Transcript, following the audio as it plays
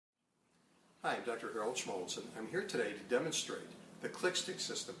Hi, I'm Dr. Harold Schmolenson. I'm here today to demonstrate the Clik Stik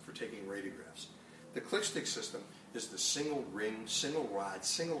system for taking radiographs. The Clik Stik system is the single ring, single rod,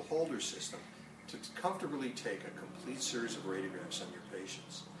 single holder system to comfortably take a complete series of radiographs on your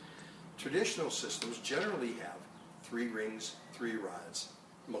patients. Traditional systems generally have 3 rings, 3 rods,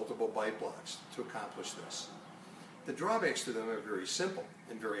 multiple bite blocks to accomplish this. The drawbacks to them are very simple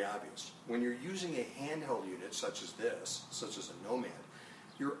and very obvious. When you're using a handheld unit such as this, such as a Nomad,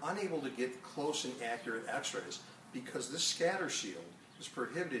 you're unable to get close and accurate x-rays because this scatter shield is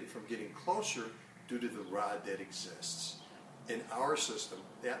prohibited from getting closer due to the rod that exists. In our system,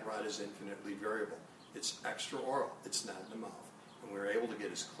 that rod is infinitely variable. It's extraoral, it's not in the mouth, and we're able to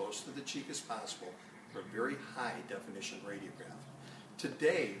get as close to the cheek as possible for a very high definition radiograph.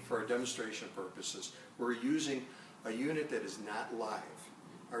 Today, for our demonstration purposes, we're using a unit that is not live.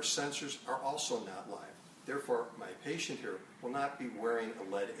 Our sensors are also not live. Therefore, my patient here will not be wearing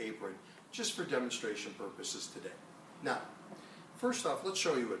a lead apron just for demonstration purposes today. Now, first off, let's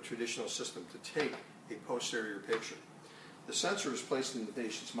show you a traditional system to take a posterior picture. The sensor is placed in the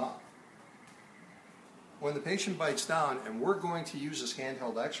patient's mouth. When the patient bites down and we're going to use this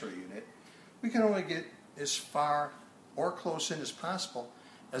handheld x-ray unit, we can only get as far or close in as possible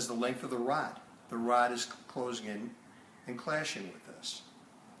as the length of the rod. The rod is closing in and clashing with this.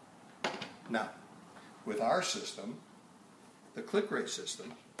 Now, with our system, the Quickray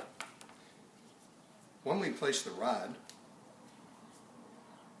system, when we place the rod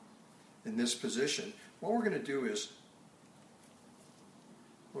in this position, what we're going to do is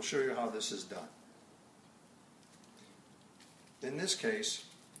we'll show you how this is done. In this case,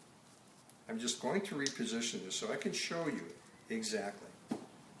 I'm just going to reposition this so I can show you exactly. In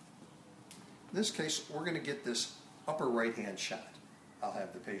this case, we're going to get this upper right-hand shot. I'll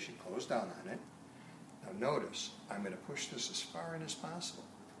have the patient close down on it. Now notice, I'm going to push this as far in as possible.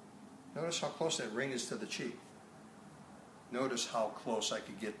 Notice how close that ring is to the cheek. Notice how close I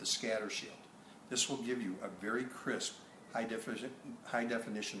could get the scatter shield. This will give you a very crisp, high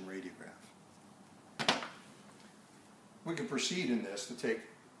definition radiograph. We can proceed in this to take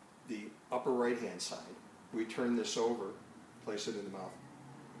the upper right-hand side. We turn this over, place it in the mouth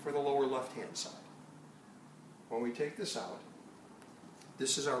for the lower left-hand side. When we take this out,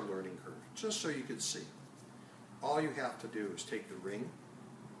 this is our learning curve, just so you can see. All you have to do is take the ring,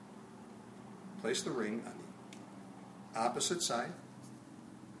 place the ring on the opposite side.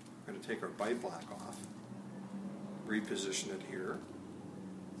 We're going to take our bite block off, reposition it here.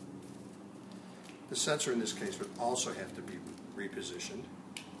 The sensor in this case would also have to be repositioned.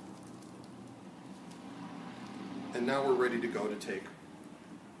 And now we're ready to go to take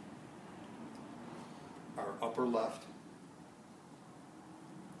our upper left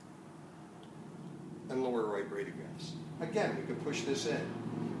and lower right radiographs. Again, we can push this in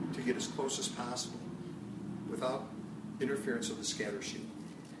to get as close as possible without interference of the scatter shield.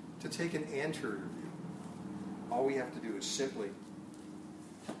 To take an anterior view, all we have to do is simply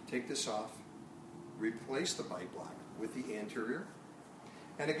take this off, replace the bite block with the anterior,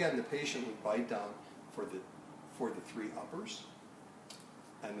 and again the patient would bite down for the 3 uppers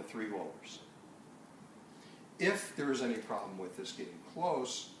and the 3 lowers. If there is any problem with this getting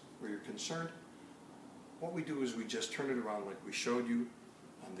close or you're concerned, what we do is we just turn it around like we showed you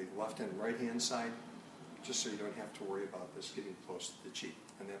on the left and right hand side, just so you don't have to worry about this getting close to the cheek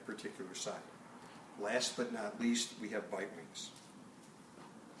on that particular side. Last but not least, we have bite wings.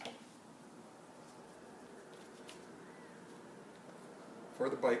 For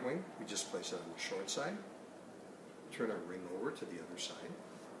the bite wing, we just place it on the short side, turn our ring over to the other side,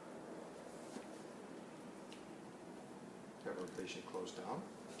 have our patient close down,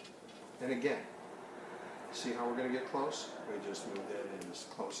 and again, see how we're going to get close? We just move that in as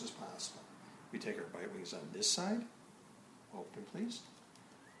close as possible. We take our bite wings on this side, open please,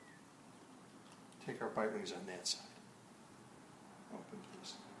 take our bite wings on that side, open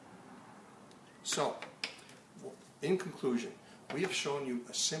please. So, in conclusion, we have shown you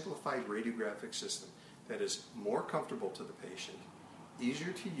a simplified radiographic system that is more comfortable to the patient,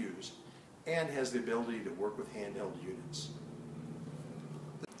 easier to use, and has the ability to work with handheld units.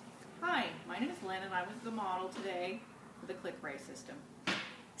 Hi, my name is Lynn and I was the model today for the Quickray system.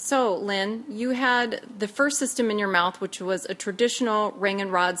 So Lynn, you had the first system in your mouth, which was a traditional ring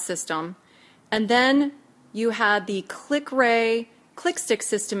and rod system, and then you had the Quickray Clik Stik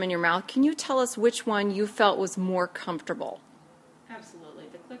system in your mouth. Can you tell us which one you felt was more comfortable? Absolutely.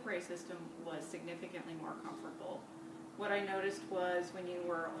 The Quickray system was significantly more comfortable. What I noticed was when you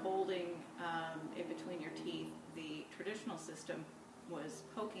were holding it between your teeth, the traditional system was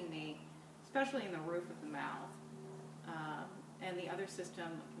poking especially in the roof of the mouth, and the other system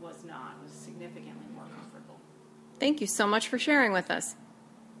was not. It was significantly more comfortable. Thank you so much for sharing with us.